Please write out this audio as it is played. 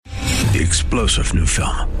The explosive new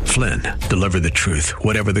film, Flynn, deliver the truth,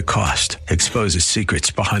 whatever the cost, exposes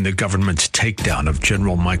secrets behind the government's takedown of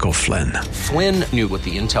General Michael Flynn. Flynn knew what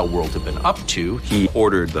the intel world had been up to. He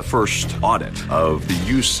ordered the first audit of the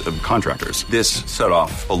use of contractors. This set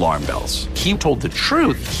off alarm bells. He told the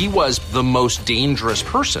truth. He was the most dangerous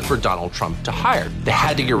person for Donald Trump to hire. They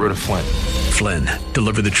had to get rid of Flynn. Flynn,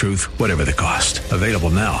 deliver the truth, whatever the cost. Available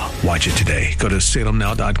now. Watch it today. Go to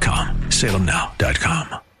salemnow.com.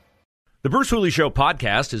 salemnow.com. The Bruce Hooley Show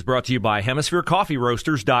podcast is brought to you by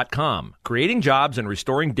HemisphereCoffeeRoasters.com. Creating jobs and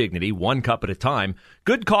restoring dignity one cup at a time.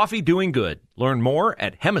 Good coffee doing good. Learn more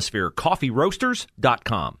at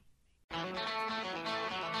HemisphereCoffeeRoasters.com.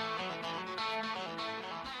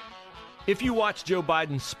 If you watched Joe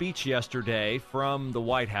Biden's speech yesterday from the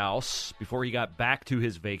White House before he got back to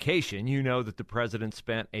his vacation, you know that the president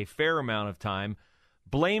spent a fair amount of time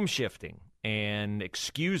blame shifting and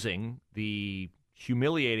excusing the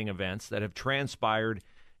humiliating events that have transpired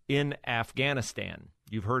in Afghanistan.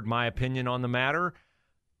 You've heard my opinion on the matter.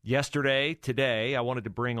 Yesterday, today, I wanted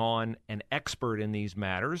to bring on an expert in these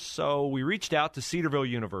matters, so we reached out to Cedarville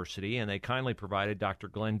University, and they kindly provided Dr.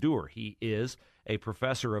 Glen Duerr. He is a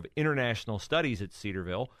professor of international studies at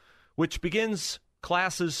Cedarville, which begins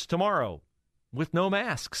classes tomorrow with no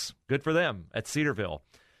masks. Good for them at Cedarville.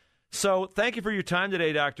 So thank you for your time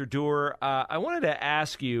today, Dr. Duerr. I wanted to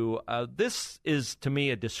ask you, this is to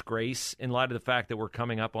me a disgrace in light of the fact that we're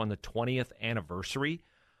coming up on the 20th anniversary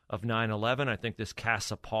of 9/11. I think this casts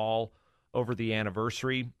a pall over the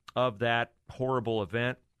anniversary of that horrible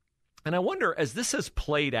event. And I wonder, as this has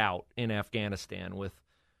played out in Afghanistan with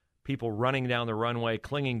people running down the runway,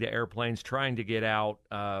 clinging to airplanes, trying to get out,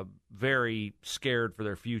 very scared for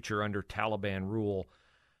their future under Taliban rule,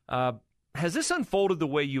 has this unfolded the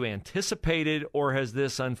way you anticipated, or has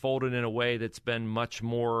this unfolded in a way that's been much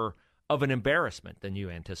more of an embarrassment than you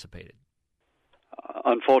anticipated?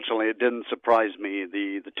 Unfortunately, it didn't surprise me.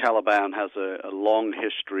 The Taliban has a long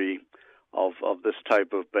history of this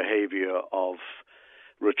type of behavior, of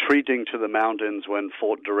retreating to the mountains when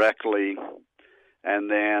fought directly and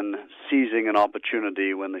then seizing an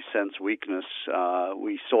opportunity when they sense weakness.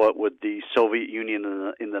 We saw it with the Soviet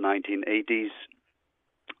Union in the 1980s.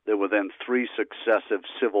 There were then 3 successive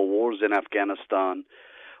civil wars in Afghanistan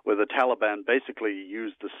where the Taliban basically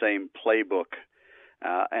used the same playbook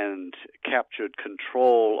and captured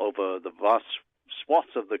control over the vast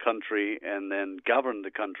swaths of the country and then governed the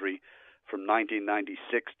country from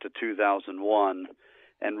 1996 to 2001.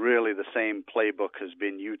 And really the same playbook has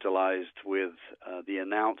been utilized with the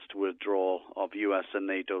announced withdrawal of U.S. and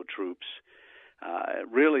NATO troops.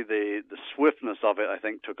 Really, the swiftness of it, I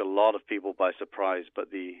think, took a lot of people by surprise,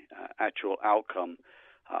 but the actual outcome,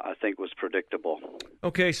 I think, was predictable.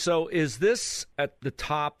 Okay, so is this at the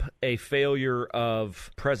top a failure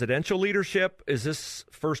of presidential leadership? Is this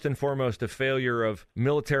first and foremost a failure of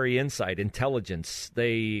military insight, intelligence?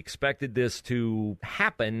 They expected this to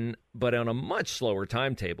happen, but on a much slower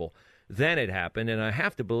timetable than it happened, and I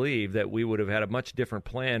have to believe that we would have had a much different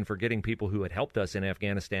plan for getting people who had helped us in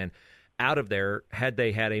Afghanistan out of there had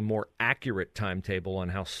they had a more accurate timetable on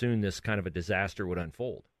how soon this kind of a disaster would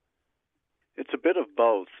unfold. It's a bit of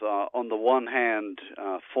both. On the one hand,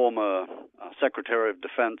 former Secretary of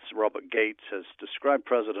Defense Robert Gates has described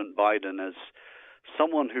President Biden as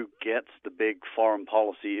someone who gets the big foreign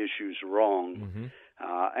policy issues wrong. Mm-hmm.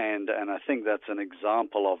 And I think that's an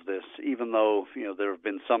example of this, even though there have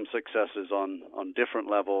been some successes on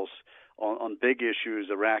different levels. On big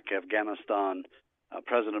issues, Iraq, Afghanistan,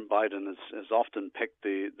 President Biden has often picked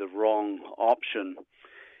the wrong option.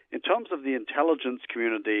 In terms of the intelligence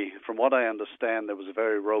community, from what I understand, there was a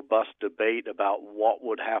very robust debate about what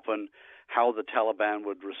would happen, how the Taliban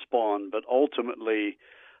would respond, but ultimately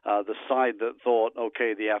the side that thought,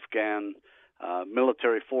 okay, the Afghan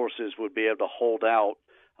military forces would be able to hold out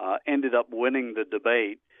ended up winning the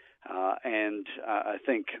debate. And I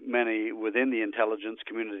think many within the intelligence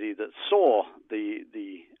community that saw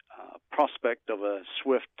the prospect of a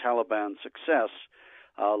swift Taliban success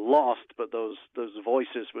lost, but those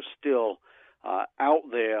voices were still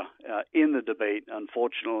out there in the debate.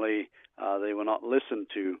 Unfortunately, they were not listened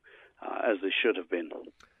to as they should have been.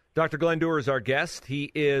 Dr. Glen Duerr is our guest.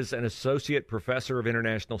 He is an associate professor of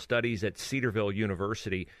international studies at Cedarville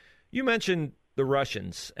University. You mentioned the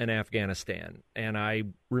Russians and Afghanistan, and I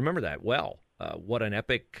remember that well. What an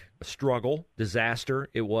epic struggle, disaster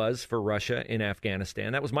it was for Russia in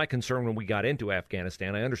Afghanistan. That was my concern when we got into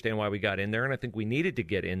Afghanistan. I understand why we got in there, and I think we needed to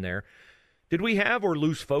get in there. Did we have or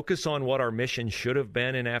lose focus on what our mission should have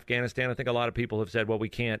been in Afghanistan? I think a lot of people have said, well, we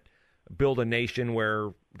can't build a nation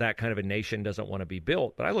where that kind of a nation doesn't want to be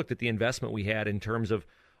built. But I looked at the investment we had in terms of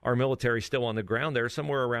our military still on the ground there,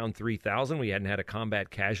 somewhere around 3,000. We hadn't had a combat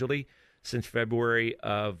casualty since February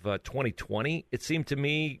of 2020. It seemed to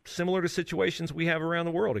me similar to situations we have around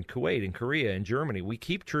the world in Kuwait, in Korea, in Germany. We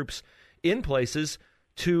keep troops in places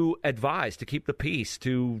to advise, to keep the peace,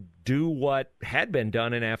 to do what had been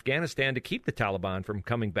done in Afghanistan to keep the Taliban from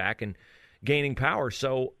coming back and gaining power.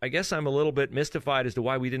 So I guess I'm a little bit mystified as to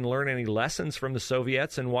why we didn't learn any lessons from the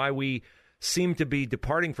Soviets and why we seem to be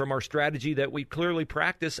departing from our strategy that we clearly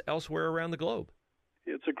practice elsewhere around the globe.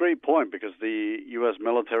 It's a great point because the U.S.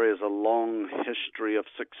 military has a long history of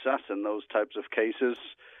success in those types of cases.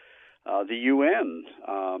 The UN,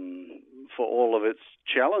 for all of its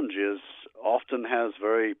challenges, often has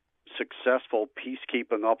very successful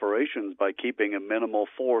peacekeeping operations by keeping a minimal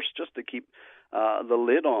force just to keep the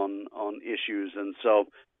lid on issues. And so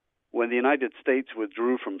when the United States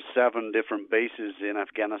withdrew from 7 different bases in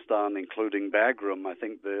Afghanistan, including Bagram, I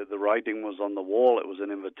think the writing was on the wall. It was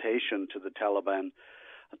an invitation to the Taliban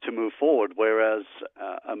to move forward, whereas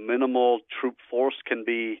a minimal troop force can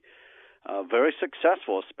be very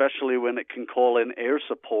successful, especially when it can call in air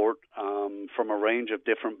support from a range of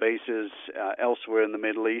different bases elsewhere in the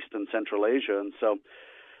Middle East and Central Asia. And so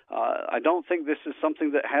I don't think this is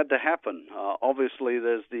something that had to happen. Obviously,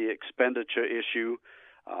 there's the expenditure issue.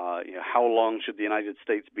 How long should the United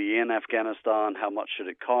States be in Afghanistan? How much should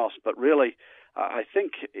it cost? But really, I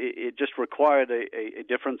think it just required a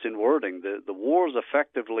difference in wording. The war is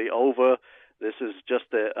effectively over. This is just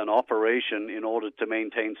an operation in order to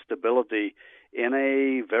maintain stability in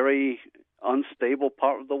a very unstable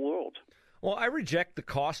part of the world. Well, I reject the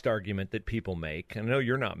cost argument that people make. I know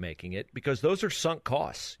you're not making it because those are sunk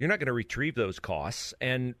costs. You're not going to retrieve those costs.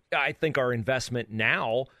 And I think our investment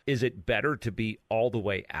now, is it better to be all the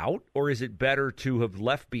way out, or is it better to have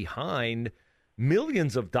left behind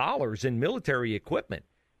millions of dollars in military equipment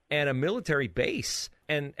and a military base?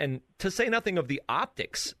 And to say nothing of the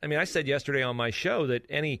optics. I mean, I said yesterday on my show that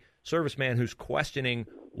any serviceman who's questioning,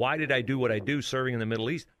 why did I do what I do serving in the Middle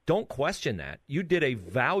East? Don't question that. You did a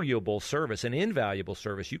valuable service, an invaluable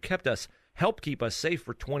service. You helped keep us safe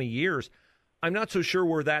for 20 years. I'm not so sure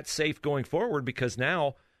we're that safe going forward because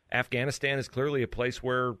now Afghanistan is clearly a place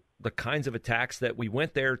where the kinds of attacks that we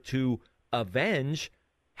went there to avenge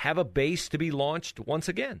have a base to be launched once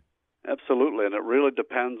again. Absolutely, and it really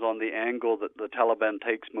depends on the angle that the Taliban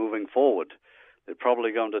takes moving forward. They're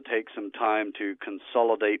probably going to take some time to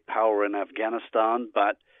consolidate power in Afghanistan,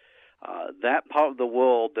 but that part of the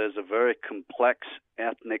world, there's a very complex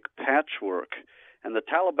ethnic patchwork. And the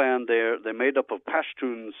Taliban, they're made up of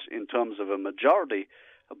Pashtuns in terms of a majority,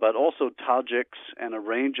 but also Tajiks and a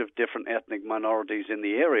range of different ethnic minorities in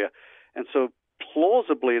the area. And so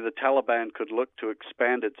plausibly, the Taliban could look to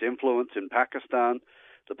expand its influence in Pakistan.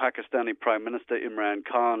 The Pakistani Prime Minister Imran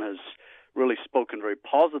Khan has really spoken very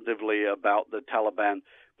positively about the Taliban,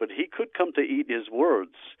 but he could come to eat his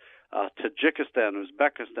words. Tajikistan,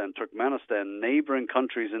 Uzbekistan, Turkmenistan, neighboring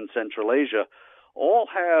countries in Central Asia, all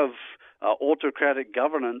have autocratic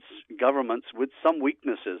governments with some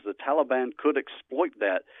weaknesses. The Taliban could exploit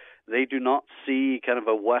that. They do not see kind of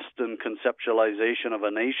a Western conceptualization of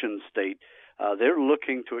a nation state. They're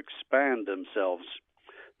looking to expand themselves.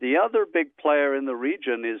 The other big player in the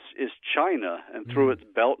region is China, and through its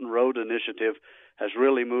Belt and Road Initiative has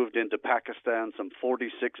really moved into Pakistan, some $46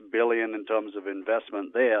 billion in terms of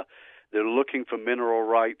investment there. They're looking for mineral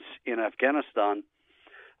rights in Afghanistan.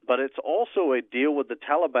 But it's also a deal with the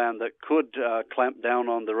Taliban that could clamp down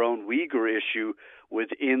on their own Uyghur issue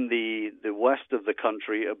within the west of the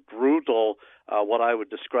country, a brutal, what I would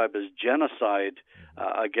describe as genocide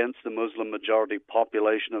against the Muslim-majority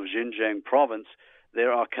population of Xinjiang province.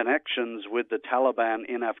 There are connections with the Taliban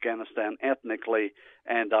in Afghanistan ethnically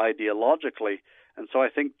and ideologically. And so I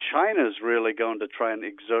think China's really going to try and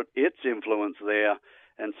exert its influence there.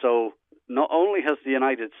 And so not only has the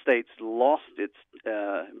United States lost its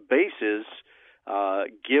bases,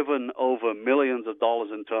 given over millions of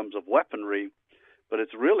dollars in terms of weaponry, but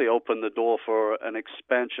it's really opened the door for an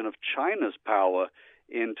expansion of China's power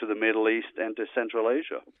into the Middle East and to Central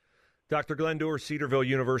Asia. Dr. Glen Duerr, Cedarville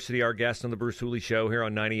University, our guest on the Bruce Hooley Show here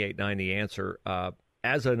on 98.9 The Answer.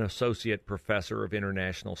 As an associate professor of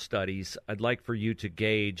international studies, I'd like for you to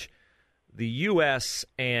gauge the U.S.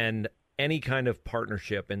 and any kind of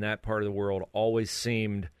partnership in that part of the world always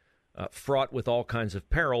seemed fraught with all kinds of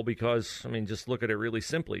peril because, I mean, just look at it really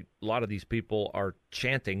simply. A lot of these people are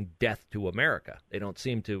chanting death to America. They don't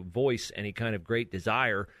seem to voice any kind of great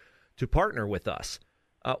desire to partner with us.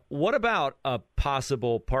 What about a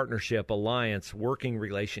possible partnership, alliance, working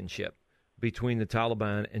relationship between the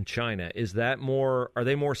Taliban and China? Are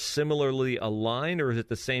they more similarly aligned, or is it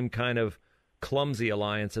the same kind of clumsy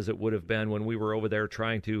alliance as it would have been when we were over there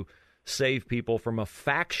trying to save people from a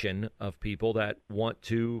faction of people that want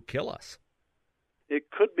to kill us. It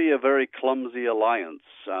could be a very clumsy alliance.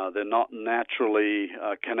 They're not naturally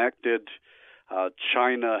connected.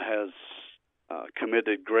 China has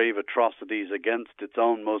committed grave atrocities against its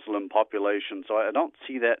own Muslim population, so I don't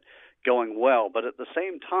see that going well. But at the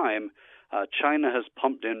same time, China has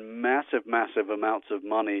pumped in massive amounts of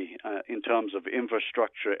money in terms of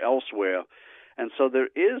infrastructure elsewhere. And so there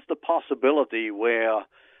is the possibility where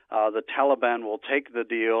the Taliban will take the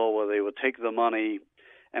deal, where they will take the money,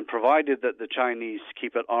 and provided that the Chinese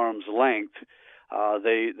keep at arm's length,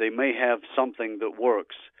 they may have something that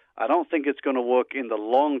works. I don't think it's going to work in the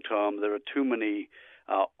long term. There are too many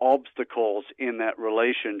obstacles in that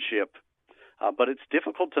relationship. But it's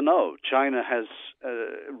difficult to know. China has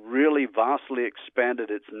really vastly expanded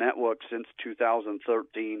its network since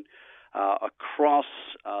 2013 across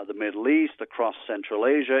the Middle East, across Central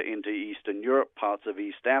Asia, into Eastern Europe, parts of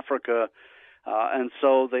East Africa. And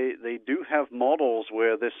so they do have models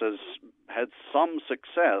where this has had some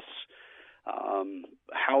success.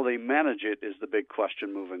 How they manage it is the big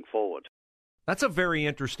question moving forward. That's a very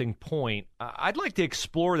interesting point. I'd like to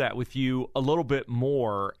explore that with you a little bit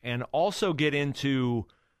more and also get into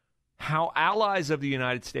how allies of the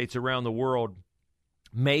United States around the world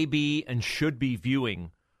may be and should be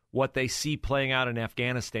viewing what they see playing out in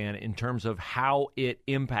Afghanistan in terms of how it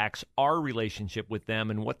impacts our relationship with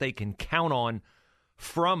them and what they can count on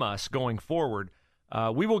from us going forward.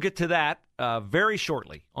 We will get to that very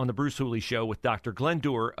shortly on the Bruce Hooley Show with Dr. Glen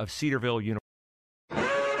Duerr of Cedarville University.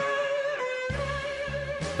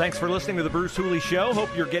 Thanks for listening to the Bruce Hooley Show. Hope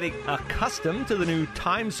you're getting accustomed to the new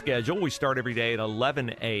time schedule. We start every day at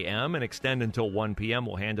 11 a.m. and extend until 1 p.m.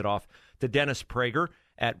 We'll hand it off to Dennis Prager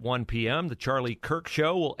at 1 p.m. The Charlie Kirk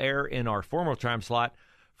Show will air in our former time slot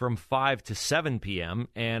from 5 to 7 p.m.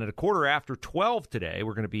 And at a quarter after 12 today,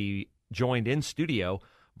 we're going to be joined in studio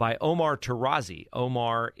by Omar Tarazi.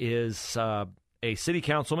 Omar is a city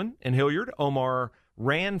councilman in Hilliard. Omar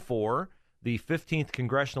ran for the 15th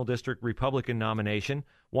Congressional District Republican nomination,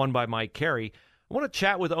 won by Mike Carey. I want to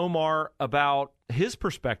chat with Omar about his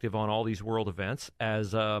perspective on all these world events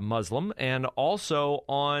as a Muslim and also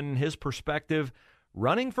on his perspective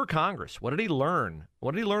running for Congress. What did he learn?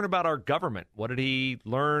 What did he learn about our government? What did he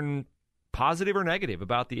learn, positive or negative,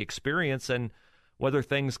 about the experience and whether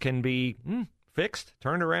things can be fixed,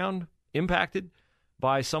 turned around, impacted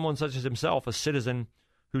by someone such as himself, a citizen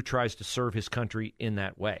who tries to serve his country in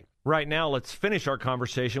that way. Right now, let's finish our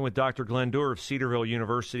conversation with Dr. Glen Duerr of Cedarville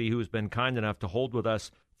University, who has been kind enough to hold with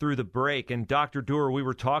us through the break. And Dr. Duerr, we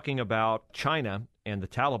were talking about China and the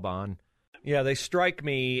Taliban. Yeah, they strike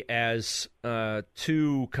me as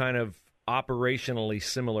two kind of operationally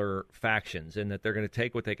similar factions in that they're going to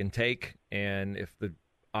take what they can take, and if the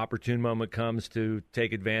opportune moment comes to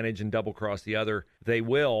take advantage and double-cross the other, they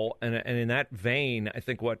will. And in that vein, I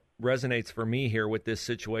think what resonates for me here with this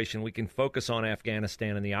situation, we can focus on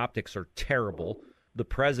Afghanistan, and the optics are terrible. The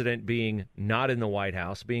president being not in the White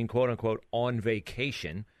House, being quote-unquote on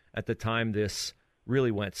vacation at the time this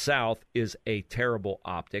really went south, is a terrible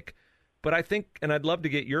optic. But I think, and I'd love to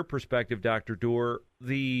get your perspective, Dr. Duerr,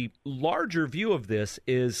 the larger view of this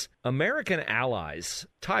is American allies,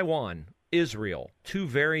 Taiwan, Israel, two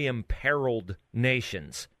very imperiled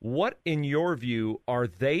nations. What, in your view, are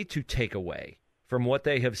they to take away from what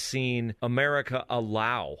they have seen America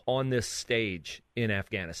allow on this stage in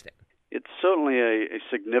Afghanistan? It's certainly a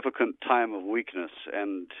significant time of weakness,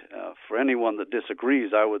 and for anyone that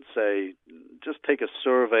disagrees, I would say just take a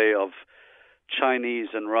survey of Chinese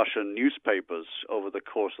and Russian newspapers over the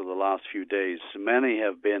course of the last few days. Many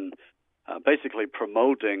have been basically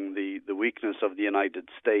promoting the weakness of the United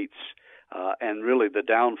States and really the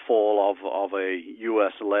downfall of a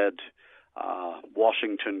U.S.-led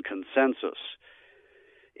Washington consensus.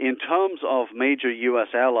 In terms of major U.S.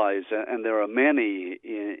 allies, and there are many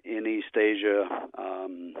in East Asia,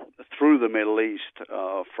 through the Middle East,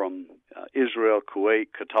 from Israel, Kuwait,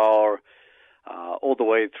 Qatar, all the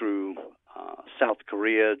way through South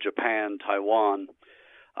Korea, Japan, Taiwan,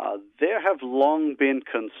 there have long been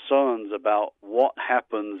concerns about what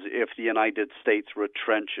happens if the United States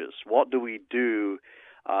retrenches. What do we do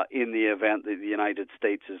in the event that the United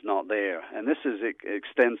States is not there? And this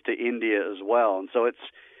extends to India as well. And so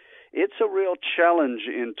it's a real challenge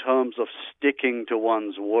in terms of sticking to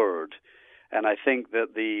one's word. And I think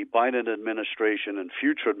that the Biden administration and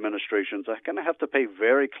future administrations are going to have to pay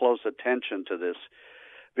very close attention to this,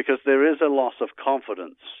 because there is a loss of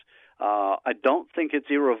confidence. I don't think it's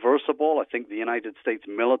irreversible. I think the United States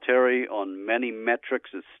military, on many metrics,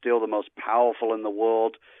 is still the most powerful in the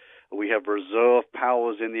world. We have reserve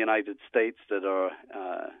powers in the United States that are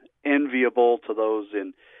enviable to those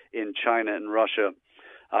in China and Russia.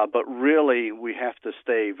 But really, we have to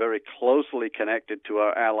stay very closely connected to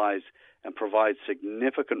our allies and provide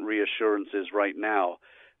significant reassurances right now,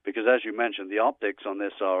 because as you mentioned, the optics on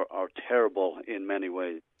this are terrible in many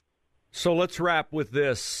ways. So let's wrap with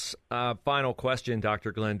this final question,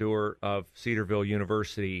 Dr. Glen Duerr of Cedarville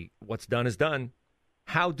University. What's done is done.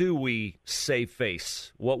 How do we save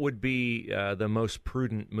face? What would be the most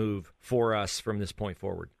prudent move for us from this point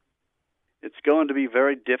forward? It's going to be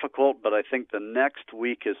very difficult, but I think the next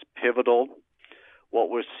week is pivotal. What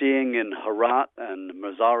we're seeing in Herat and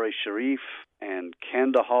Mazar-e-Sharif and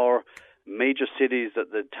Kandahar, major cities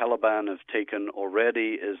that the Taliban have taken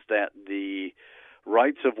already, is that the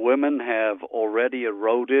rights of women have already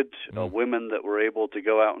eroded. Women that were able to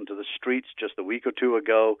go out into the streets just a week or two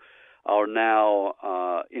ago are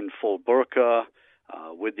now in full burqa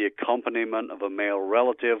with the accompaniment of a male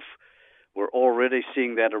relative. We're already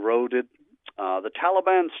seeing that eroded. The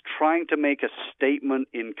Taliban's trying to make a statement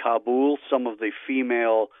in Kabul. Some of the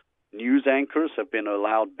female news anchors have been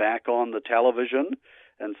allowed back on the television,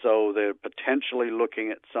 and so they're potentially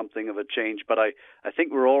looking at something of a change. But I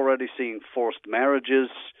think we're already seeing forced marriages.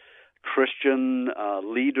 Christian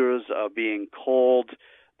leaders are being called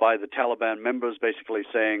by the Taliban members, basically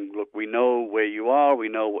saying, look, we know where you are, we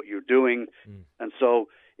know what you're doing. And so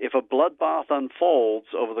if a bloodbath unfolds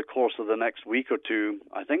over the course of the next week or two,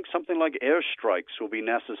 I think something like airstrikes will be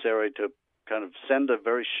necessary to kind of send a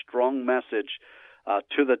very strong message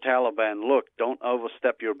to the Taliban. Look, don't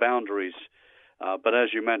overstep your boundaries. But as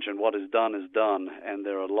you mentioned, what is done, and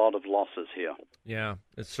there are a lot of losses here. Yeah,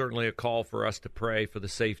 it's certainly a call for us to pray for the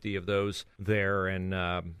safety of those there.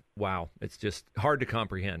 And, wow, it's just hard to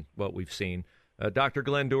comprehend what we've seen. Dr.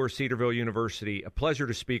 Glen Duerr, Cedarville University, a pleasure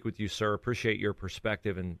to speak with you, sir. Appreciate your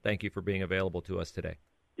perspective, and thank you for being available to us today.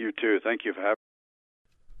 You too. Thank you for having me.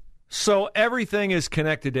 So everything is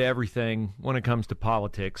connected to everything when it comes to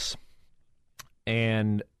politics,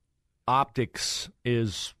 and optics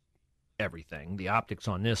is everything. The optics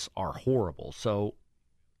on this are horrible. So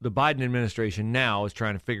the Biden administration now is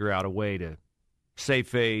trying to figure out a way to save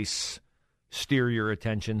face, steer your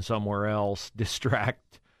attention somewhere else,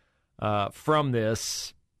 distract from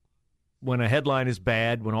this. When a headline is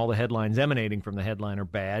bad, when all the headlines emanating from the headline are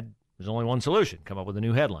bad, there's only one solution: come up with a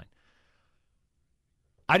new headline.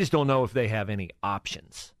 I just don't know if they have any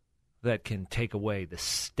options that can take away the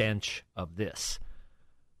stench of this.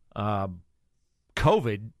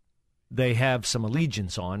 COVID, they have some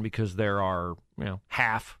allegiance on, because there are,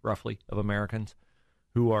 half, roughly, of Americans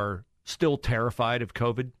who are still terrified of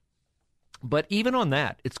COVID. But even on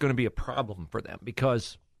that, it's going to be a problem for them,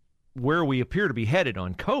 because where we appear to be headed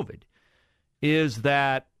on COVID is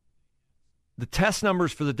that the test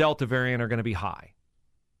numbers for the Delta variant are going to be high.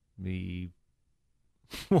 I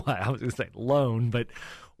was going to say lone, but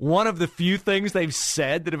one of the few things they've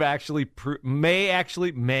said that have actually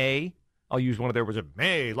may, I'll use one of their words,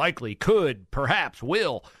 may, likely, could, perhaps,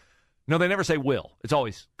 will. No, they never say will. It's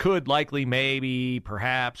always could, likely, maybe,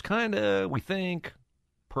 perhaps, kind of, we think,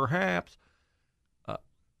 perhaps.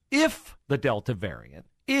 If the Delta variant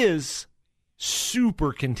is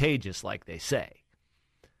super contagious, like they say,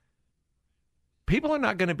 people are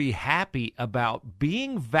not going to be happy about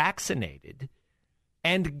being vaccinated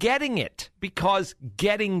and getting it, because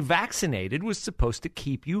getting vaccinated was supposed to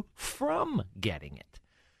keep you from getting it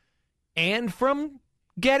and from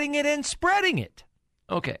getting it and spreading it.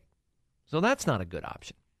 Okay, so that's not a good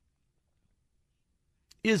option.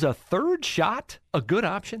 Is a third shot a good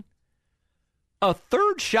option? A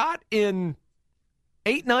third shot in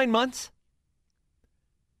 8-9 months?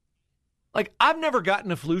 Like, I've never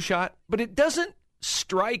gotten a flu shot, but it doesn't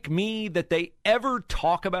strike me that they ever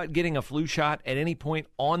talk about getting a flu shot at any point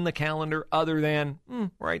on the calendar other than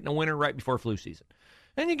right in the winter, right before flu season.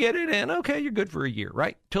 And you get it, and okay, you're good for a year,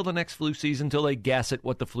 right? Till the next flu season, till they guess at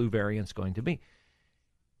what the flu variant's going to be.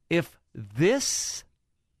 If this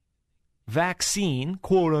vaccine,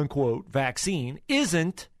 quote-unquote vaccine,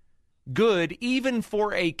 isn't good even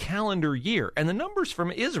for a calendar year, and the numbers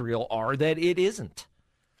from Israel are that it isn't.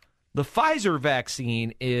 The Pfizer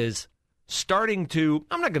vaccine is starting to,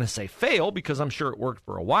 I'm not going to say fail, because I'm sure it worked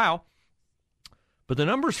for a while, but the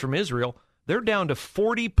numbers from Israel, they're down to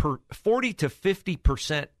 40 to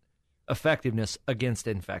 50% effectiveness against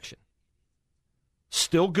infection.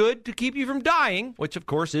 Still good to keep you from dying, which of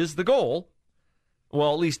course is the goal.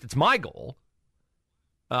 Well, at least it's my goal.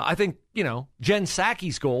 I think, Jen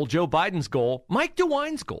Psaki's goal, Joe Biden's goal, Mike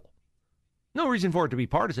DeWine's goal. No reason for it to be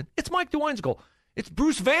partisan. It's Mike DeWine's goal. It's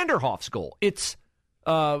Bruce Vanderhoff's goal. It's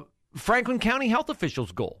Franklin County health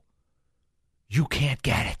officials' goal. you can't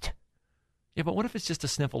get it. Yeah, but what if it's just a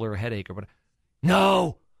sniffle or a headache or whatever?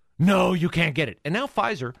 No, you can't get it. And now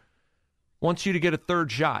Pfizer wants you to get a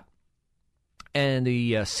third shot. And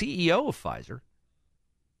the CEO of Pfizer,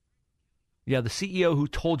 the CEO who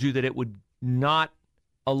told you that it would not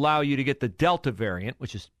allow you to get the Delta variant,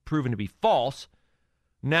 which is proven to be false,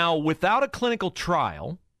 now without a clinical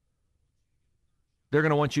trial, they're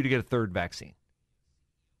going to want you to get a third vaccine.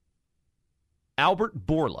 Albert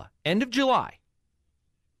Bourla, end of July,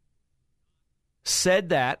 said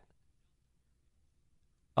that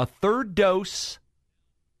a third dose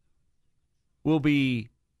will be,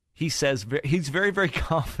 he says, he's very, very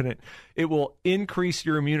confident it will increase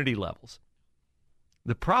your immunity levels.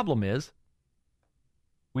 The problem is,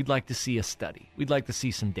 we'd like to see a study. We'd like to see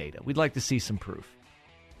some data. We'd like to see some proof.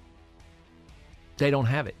 They don't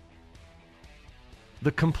have it.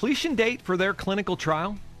 The completion date for their clinical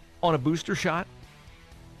trial on a booster shot,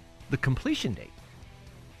 the completion date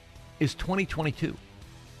is 2022.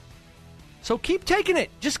 So keep taking it.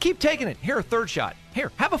 Just keep taking it. Here, a third shot.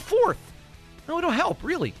 Here, have a fourth. No, it'll help,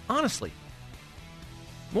 really, honestly.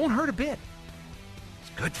 Won't hurt a bit. It's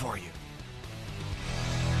good for you.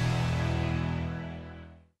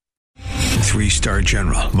 3-star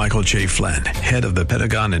General Michael J. Flynn, head of the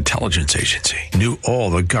Pentagon Intelligence Agency, knew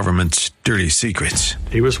all the government's dirty secrets.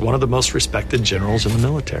 He was one of the most respected generals in the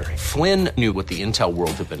military. Flynn knew what the intel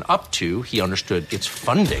world had been up to. He understood its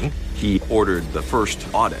funding. He ordered the first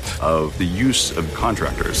audit of the use of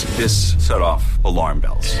contractors. This set off alarm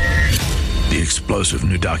bells. The explosive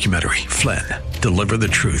new documentary, Flynn, Deliver the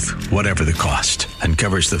Truth, Whatever the Cost,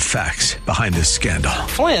 uncovers the facts behind this scandal.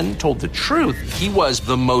 Flynn told the truth. He was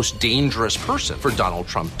the most dangerous person for Donald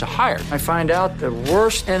Trump to hire. I find out the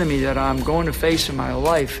worst enemy that I'm going to face in my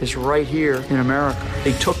life is right here in America.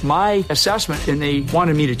 They took my assessment and they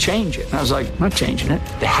wanted me to change it. And I was like, I'm not changing it.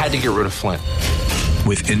 They had to get rid of Flynn.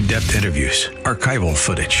 With in-depth interviews, archival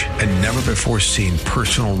footage, and never-before-seen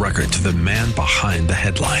personal records of the man behind the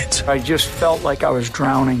headlines. I just felt like I was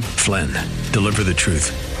drowning. Flynn, Deliver the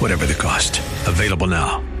Truth, Whatever the Cost. Available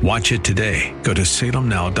now. Watch it today. Go to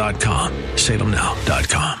salemnow.com.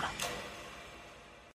 salemnow.com.